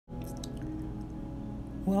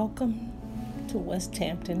Welcome to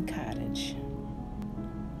Westhampton Cottage.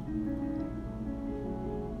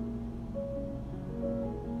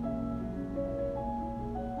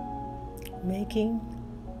 Making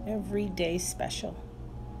every day special.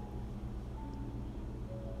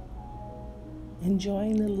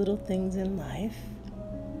 Enjoying the little things in life.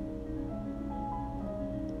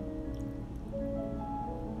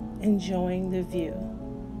 Enjoying the view.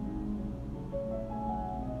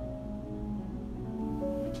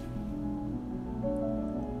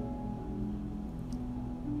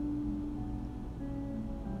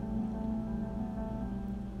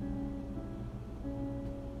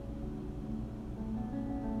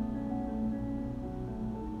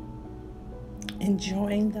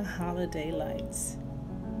 Enjoying the holiday lights.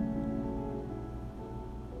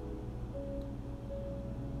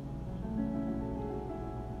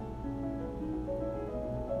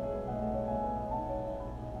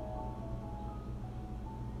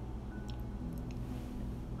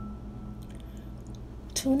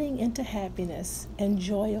 Tuning into happiness and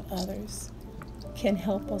joy of others can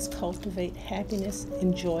help us cultivate happiness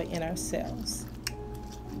and joy in ourselves.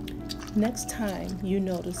 Next time you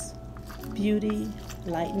notice beauty,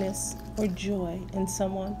 lightness, or joy in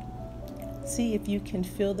someone, see if you can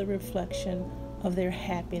feel the reflection of their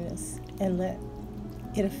happiness and let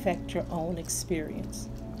it affect your own experience.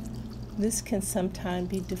 This can sometimes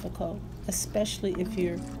be difficult, especially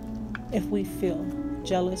if we feel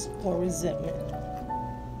jealous or resentment.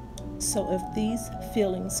 So if these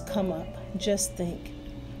feelings come up, just think,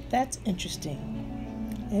 that's interesting,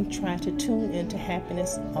 and try to tune into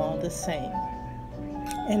happiness all the same.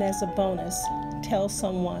 And as a bonus, tell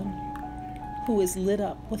someone who is lit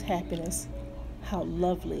up with happiness how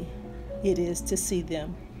lovely it is to see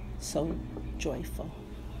them so joyful.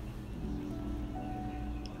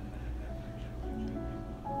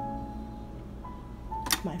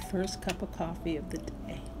 My first cup of coffee of the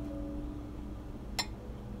day.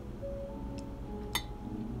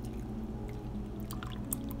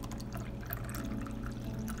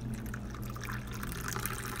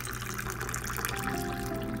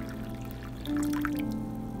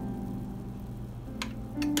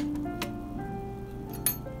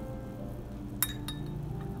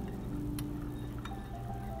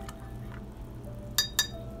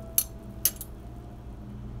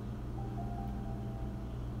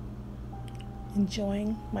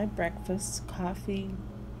 Enjoying my breakfast, coffee,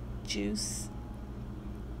 juice,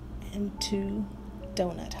 and 2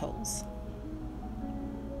 donut holes.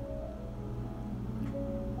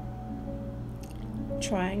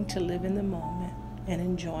 Trying to live in the moment and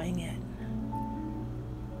enjoying it.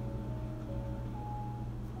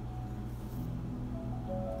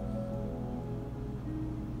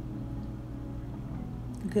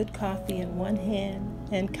 Good coffee in one hand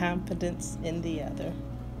and confidence in the other.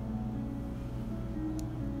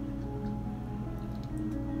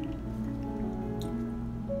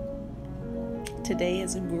 Today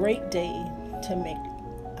is a great day to make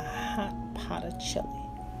a hot pot of chili.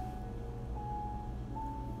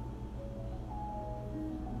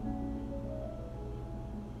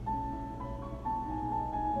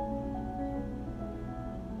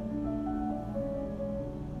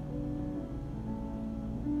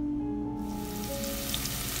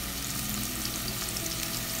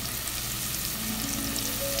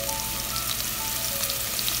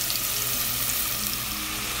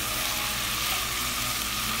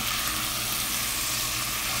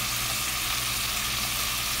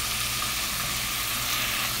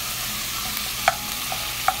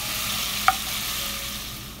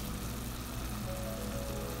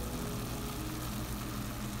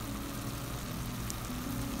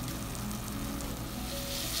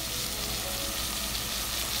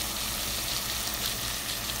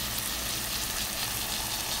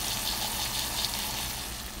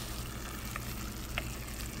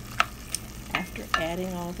 After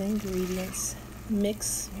adding all the ingredients,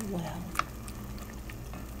 mix well.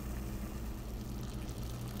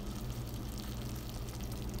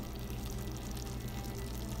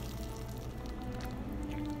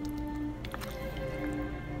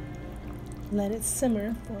 Let it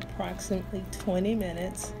simmer for approximately 20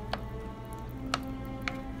 minutes.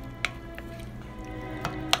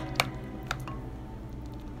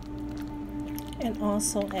 And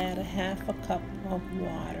also add a half a cup of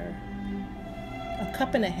water. A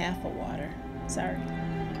cup and a half of water, sorry.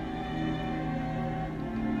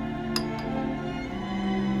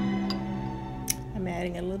 I'm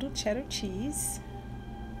adding a little cheddar cheese.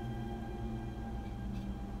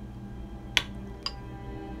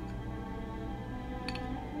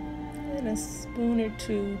 And a spoon or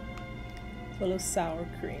 2 full of sour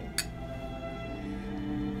cream.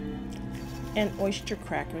 and oyster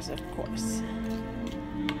crackers, of course.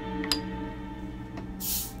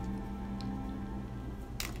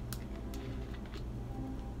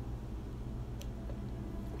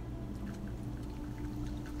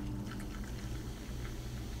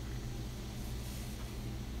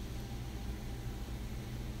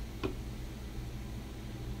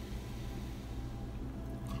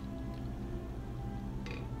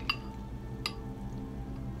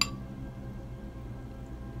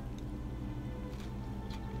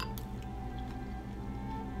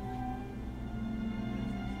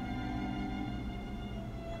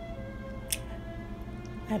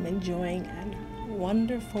 I'm enjoying a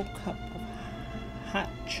wonderful cup of hot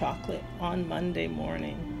chocolate on Monday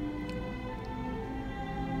morning.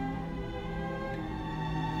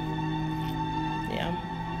 Yum.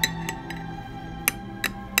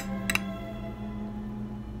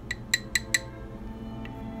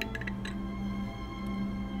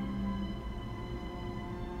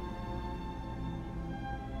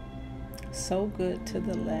 So good to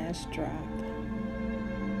the last drop.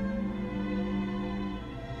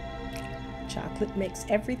 Chocolate makes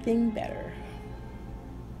everything better.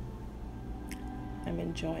 I'm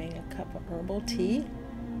enjoying a cup of herbal tea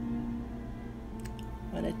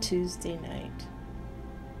on a Tuesday night.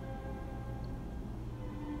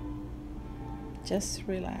 Just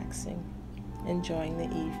relaxing, enjoying the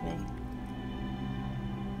evening.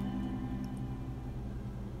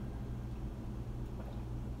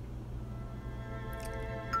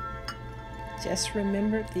 Just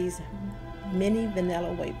remember these mini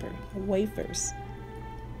vanilla wafers.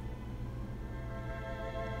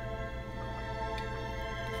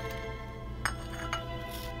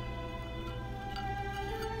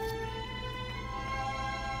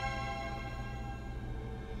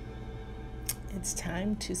 It's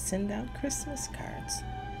time to send out Christmas cards.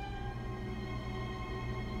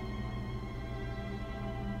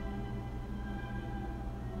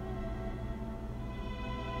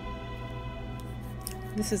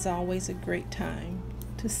 This is always a great time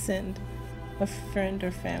to send a friend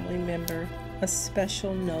or family member a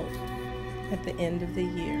special note at the end of the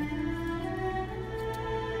year.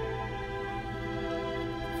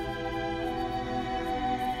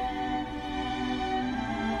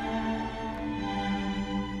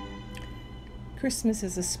 Christmas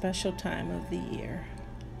is a special time of the year.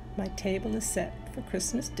 My table is set for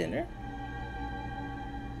Christmas dinner.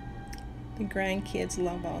 The grandkids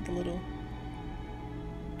love all the little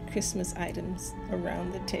Christmas items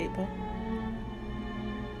around the table.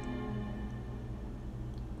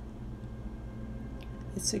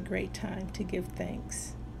 It's a great time to give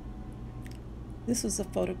thanks. This was a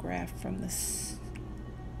photograph from the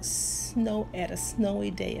snow at a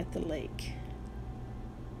snowy day at the lake.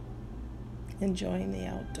 Enjoying the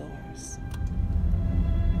outdoors.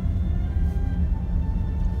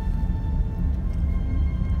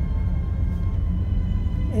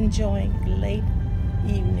 Enjoying late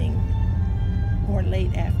evening or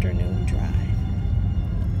late afternoon drive.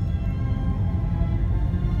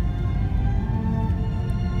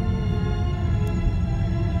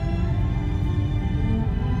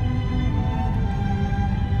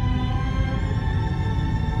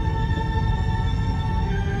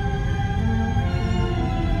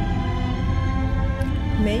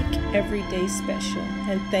 Make every day special,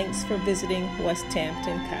 and thanks for visiting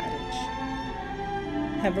Westhampton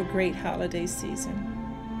Cottage. Have a great holiday season.